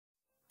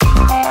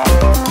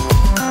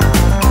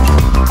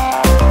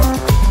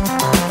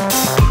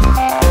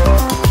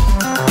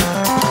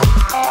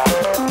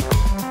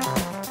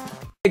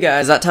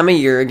Guys, that time of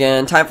year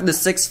again. Time for the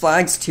Six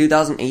Flags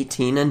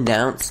 2018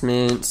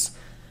 announcements.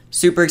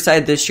 Super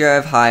excited this year. I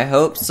have high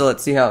hopes, so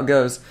let's see how it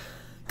goes.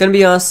 Gonna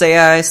be honest, say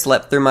I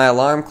slept through my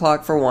alarm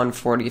clock for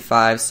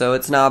 1:45, so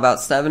it's now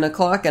about 7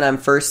 o'clock, and I'm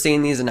first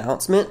seeing these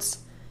announcements.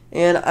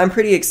 And I'm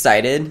pretty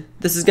excited.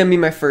 This is gonna be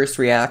my first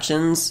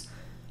reactions,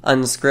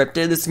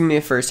 unscripted. This is gonna be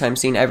my first time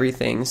seeing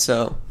everything,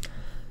 so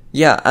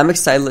yeah, I'm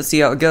excited. Let's see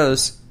how it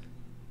goes.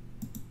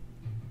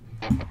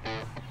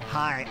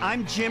 Hi,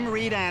 I'm Jim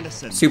Reed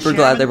Anderson. Super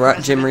glad they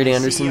brought Jim Reed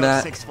Anderson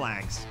back. Six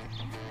Flags.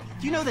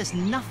 Do you know there's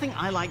nothing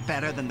I like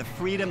better than the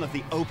freedom of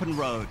the open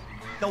road,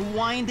 the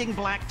winding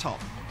blacktop,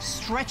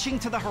 stretching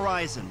to the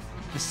horizon,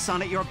 the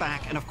sun at your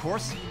back, and of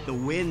course, the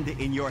wind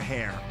in your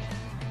hair.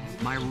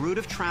 My route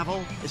of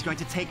travel is going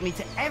to take me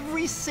to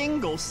every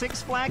single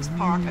Six Flags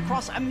park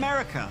across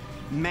America,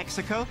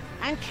 Mexico,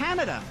 and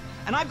Canada.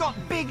 And I've got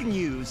big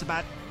news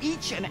about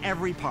each and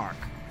every park.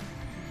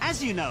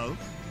 As you know,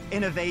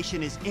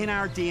 innovation is in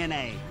our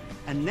DNA,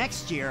 and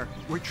next year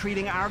we're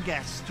treating our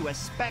guests to a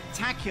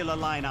spectacular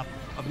lineup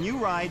of new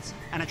rides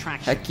and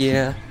attractions. Heck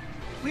yeah.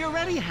 We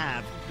already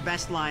have the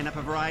best lineup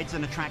of rides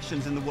and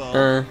attractions in the world,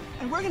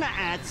 and we're gonna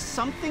add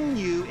something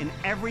new in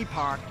every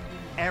park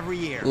every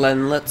year.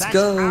 Let's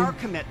go. That's our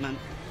commitment,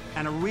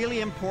 and a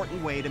really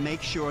important way to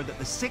make sure that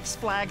the Six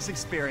Flags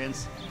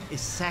experience is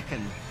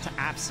second to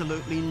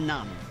absolutely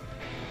none.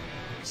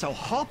 So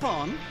hop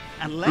on,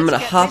 and let's I'm gonna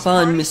get hop this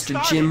on, party Mr.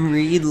 started. Jim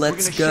Reed.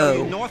 Let's We're gonna show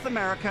go. you North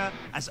America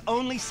as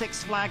only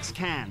Six Flags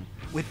can,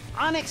 with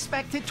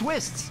unexpected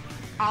twists,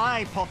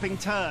 eye-popping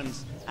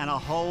turns, and a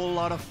whole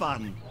lot of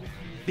fun.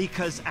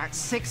 Because at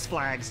Six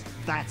Flags,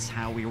 that's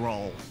how we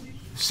roll.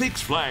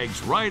 Six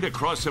Flags Ride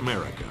Across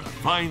America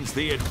finds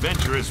the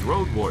adventurous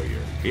road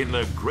warrior in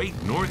the great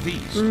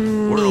Northeast,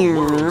 where a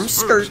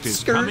world's first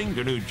is coming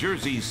to New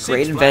Jersey's Six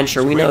Great Flags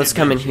adventure. We know Great it's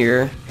coming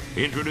Adventure.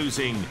 here.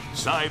 Introducing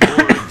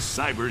Cyborg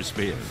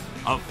Cyberspin,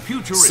 a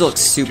futuristic This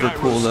looks super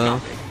cool, though.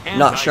 gyroscopic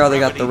Not sure how they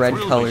got the red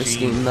anti-gravity color thrill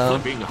scheme, machine though.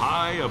 flipping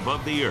high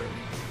above the earth.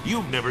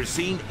 You've never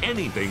seen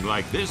anything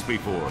like this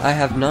before. I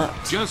have not.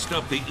 Just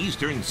up the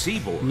eastern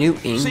seaboard, New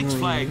Six England.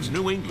 Flags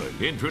New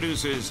England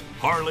introduces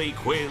Harley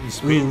Quinn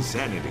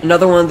Spinsanity.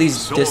 Another one of these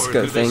Soar disco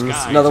through the things.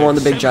 skies Another one of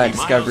at the big giant 70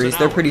 miles discoveries. an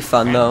They're hour pretty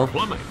fun, and though.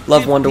 plummet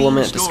Love Wonder 15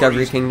 Woman at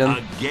Discovery stories Kingdom.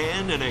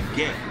 Again and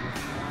again.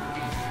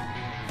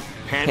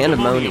 Pandemonium.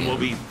 Pandemonium will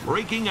be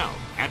breaking out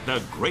at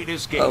the Great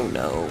Escape. Oh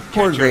no.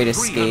 Poor Catch Great a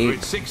Escape.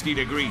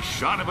 360-degree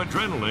shot of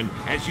adrenaline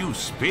as you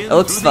spin It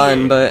looks through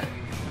fun, the air. but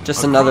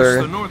just Across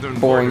another the northern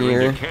boring border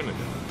year. into Canada,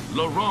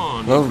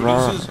 Laurent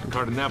Laurent. introduces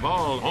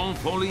Carnaval en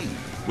Folie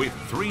with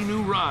 3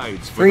 new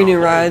rides for Three the new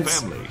whole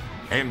rides? family.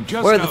 And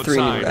just What are the 3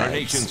 new outside our rides?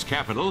 nation's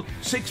capital,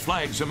 Six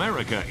Flags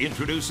America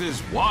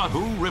introduces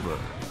Wahoo River,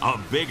 a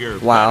bigger,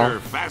 Wow. better,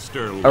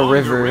 faster, longer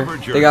river.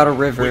 journey They got a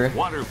river. with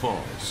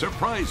waterfalls,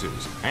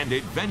 surprises, and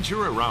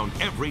adventure around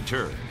every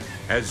turn.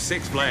 As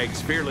Six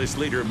Flags fearless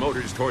leader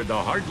motors toward the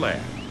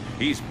heartland,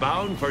 he's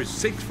bound for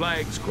Six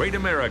Flags Great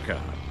America,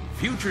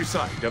 future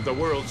site of the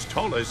world's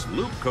tallest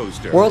loop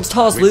coaster. World's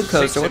tallest with loop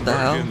coaster, 6 what the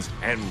hell? inversions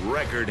and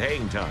record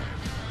hang time.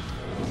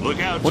 Look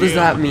out, What does Jim.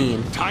 that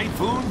mean?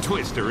 Typhoon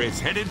Twister is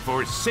headed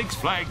for Six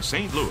Flags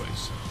St.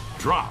 Louis.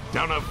 Drop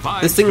down a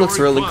 5-story This thing looks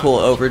really plunge, cool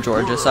over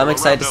Georgia, so I'm whirl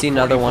excited to around see a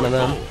another one of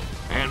 40-foot them.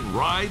 pole and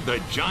ride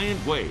the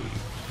giant wave.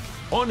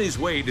 On his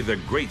way to the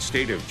great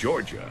state of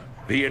Georgia,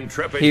 the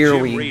intrepid Here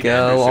Jim we Reed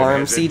go, Anderson RMC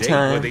has a date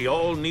time. with the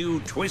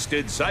all-new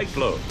Twisted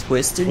Cyclone.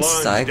 Twisted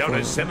Plunge down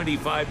a Cyclone.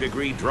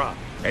 75-degree drop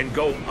and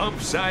go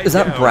upside Is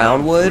that down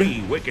Brownwood? on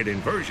 3 wicked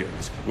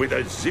inversions with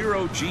a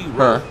 0G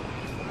roll. Huh.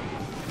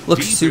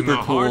 Looks Deep super in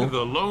the heart cool. of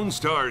the Lone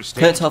Star State,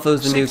 Can't tell if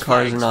those are the new Six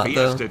cars or Flags not,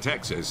 though. Fiesta,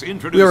 Texas We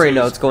already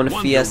know introduces it's going to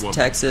Wonder Fiesta, Woman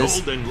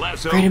Texas. Golden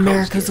Lasso Great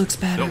America's Coaster. looks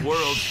better. The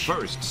world's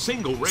first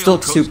single rail Still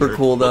looks super coaster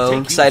cool, will though. take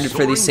you Excited for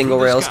these soaring single through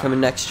the rails sky,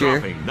 coming next year.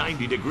 dropping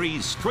 90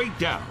 degrees straight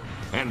down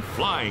and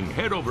flying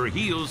head over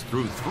heels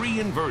through 3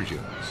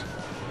 inversions.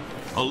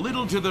 A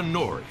little to the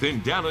north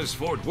in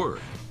Dallas-Fort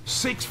Worth,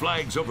 Six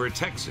Flags over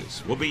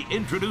Texas will be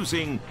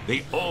introducing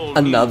the all-new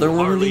Another one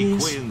of Harley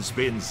these? Quinn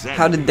Spinsanity.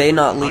 How did they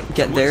not A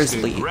get theirs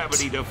twisted, leaked?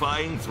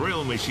 gravity-defying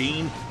thrill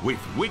machine with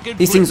wicked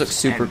These things look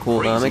twists super and cool,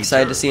 though. I'm crazy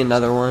excited to see turns.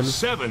 another one.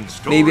 7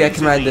 Maybe I stories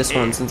can ride in this the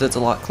one air. since it's a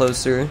lot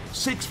closer.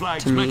 Six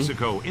Flags to me.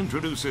 Mexico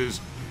introduces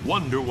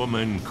Wonder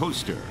Woman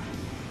Coaster.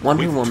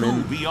 Wonder with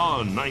Woman. 2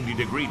 beyond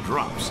 90-degree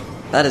drops.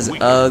 That is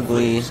wicked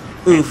ugly.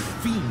 flips,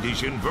 Oof. and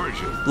fiendish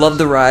inversions. Love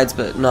the rides,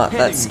 but not that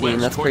Heading scheme. west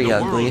That's toward pretty the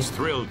ugly. world's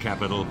thrill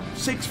capital,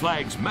 Six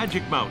Flags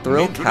Magic Mountain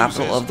Thrill introduces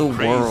capital of the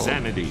world.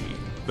 Crazanity,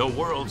 the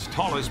world's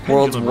tallest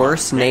World's pendulum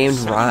worst ride at named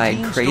ride,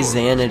 17 stories,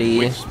 Crazanity,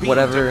 with speeds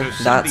whatever up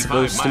to that's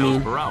 75 supposed to miles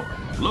mean. per hour,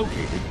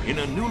 located in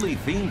a newly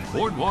themed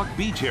boardwalk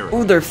beach area.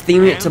 Ooh, they're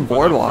theming it to And for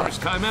the boardwalk.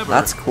 first time ever,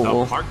 That's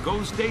cool. The park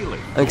goes daily.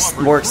 I'm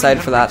more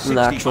excited for that than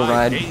the actual 365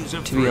 ride, days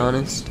of to be thrill.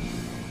 honest.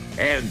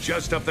 And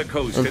just up the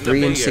coast And in the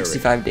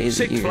 365 Bay Area, days a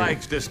Six year.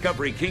 Flags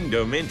Discovery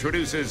Kingdom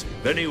introduces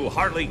the new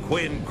Harley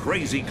Quinn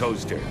Crazy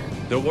Coaster,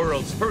 the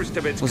world's first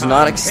of its Was kind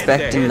not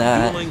expecting head-to-head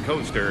that. dueling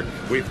coaster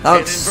with That 10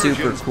 looks super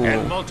inversions cool.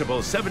 and multiple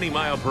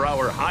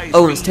 70-mile-per-hour high-speed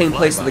Oh, it's taking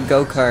place at the flybys.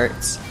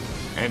 go-karts.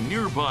 And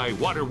nearby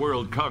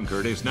Waterworld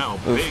Concord is now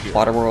Oof, bigger,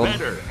 Waterworld.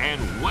 better,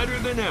 and wetter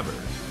than ever.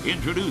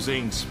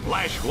 Introducing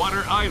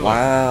Splashwater Island.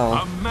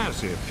 Wow. A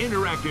massive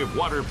interactive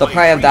water They'll play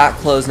probably have that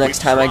freezers closed next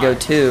with time I go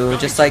slides, too,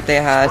 giant just like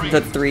they had the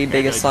springs, 3 and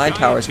biggest a slide giant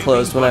towers tipping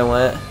closed when I button.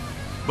 went.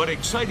 But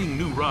exciting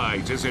new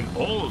rides isn't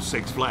all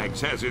Six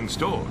Flags has in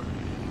store.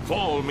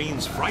 Fall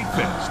means Fright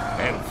Fest,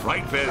 and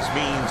Fright Fest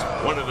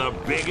means one of the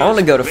biggest, I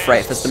wanna go to best,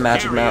 Fright Fest in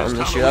Magic Mountain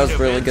this year. That was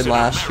really Halloween good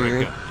events last in year.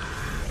 America.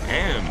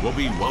 And we'll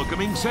be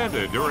welcoming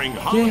Santa during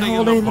Holiday,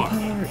 Holiday in the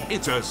Park.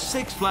 It's a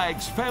Six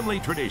Flags family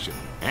tradition,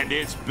 and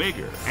it's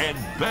bigger and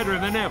better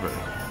than ever.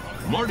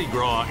 Mardi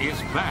Gras is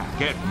back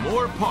at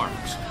more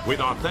parks with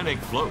authentic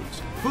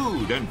floats,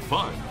 food, and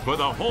fun for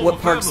the whole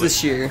What parks family.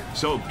 this year?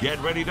 So get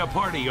ready to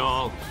party,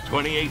 y'all.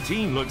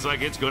 2018 looks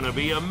like it's going to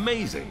be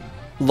amazing.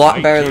 A lot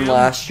Right, better than Jim?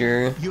 last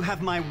year. You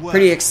have my word.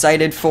 Pretty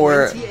excited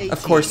for, 2018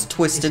 of course, is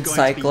Twisted going to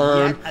be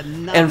Cyclone. yet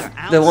And another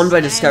the one by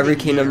Discovery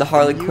outstanding Kingdom, the year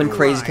Harley for Quinn new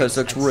Crazy rides Coast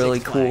looks at really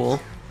Six Flags. cool.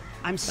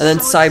 I'm then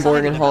so Cyborg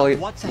excited and about Harley-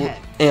 what's ahead,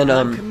 and,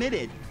 I'm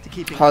committed to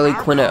keeping Harley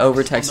our Quinn at parks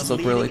Over on Texas the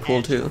look really leading cool,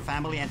 edge too. of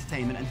family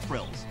entertainment and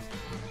thrills.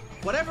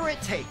 Whatever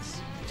it takes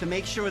to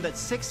make sure that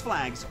Six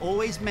Flags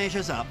always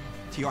measures up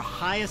to your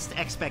highest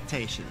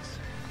expectations.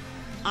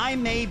 I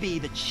may be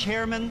the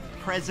chairman,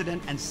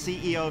 president, and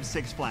CEO of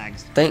Six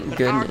Flags, Thank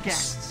but our goodness.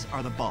 guests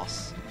are the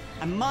boss,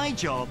 and my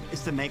job is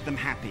to make them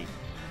happy.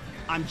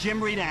 I'm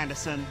Jim Reed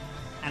Anderson,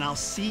 and I'll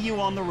see you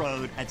on the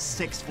road at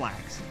Six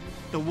Flags,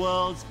 the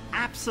world's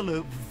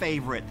absolute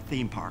favorite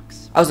theme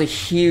parks. I was a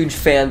huge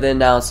fan of the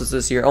announcements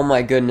this year. Oh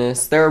my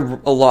goodness. They're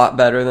a lot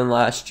better than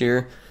last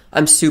year.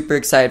 I'm super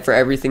excited for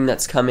everything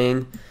that's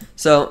coming.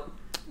 So,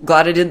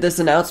 glad I did this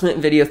announcement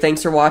video.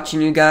 Thanks for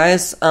watching, you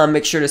guys.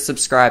 Make sure to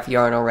subscribe if you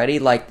aren't already.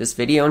 Like this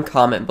video and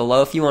comment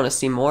below if you want to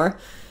see more.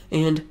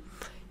 And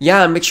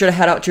yeah, make sure to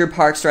head out to your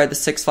parks to ride the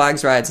Six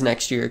Flags rides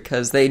next year,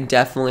 because they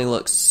definitely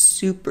look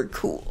super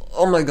cool.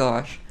 Oh my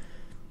gosh.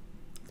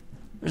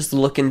 I'm just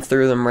looking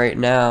through them right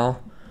now.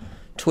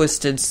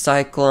 Twisted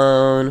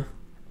Cyclone.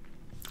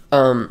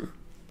 Wonder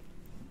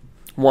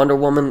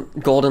Woman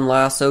Golden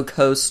Lasso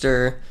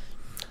Coaster.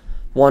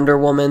 Wonder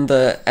Woman,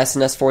 the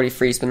SNS 40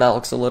 free spin, that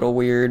looks a little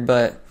weird,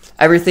 but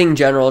everything in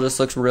general just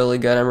looks really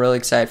good. I'm really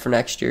excited for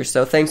next year.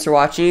 So thanks for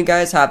watching, you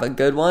guys. Have a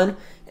good one,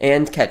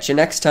 and catch you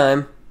next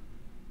time.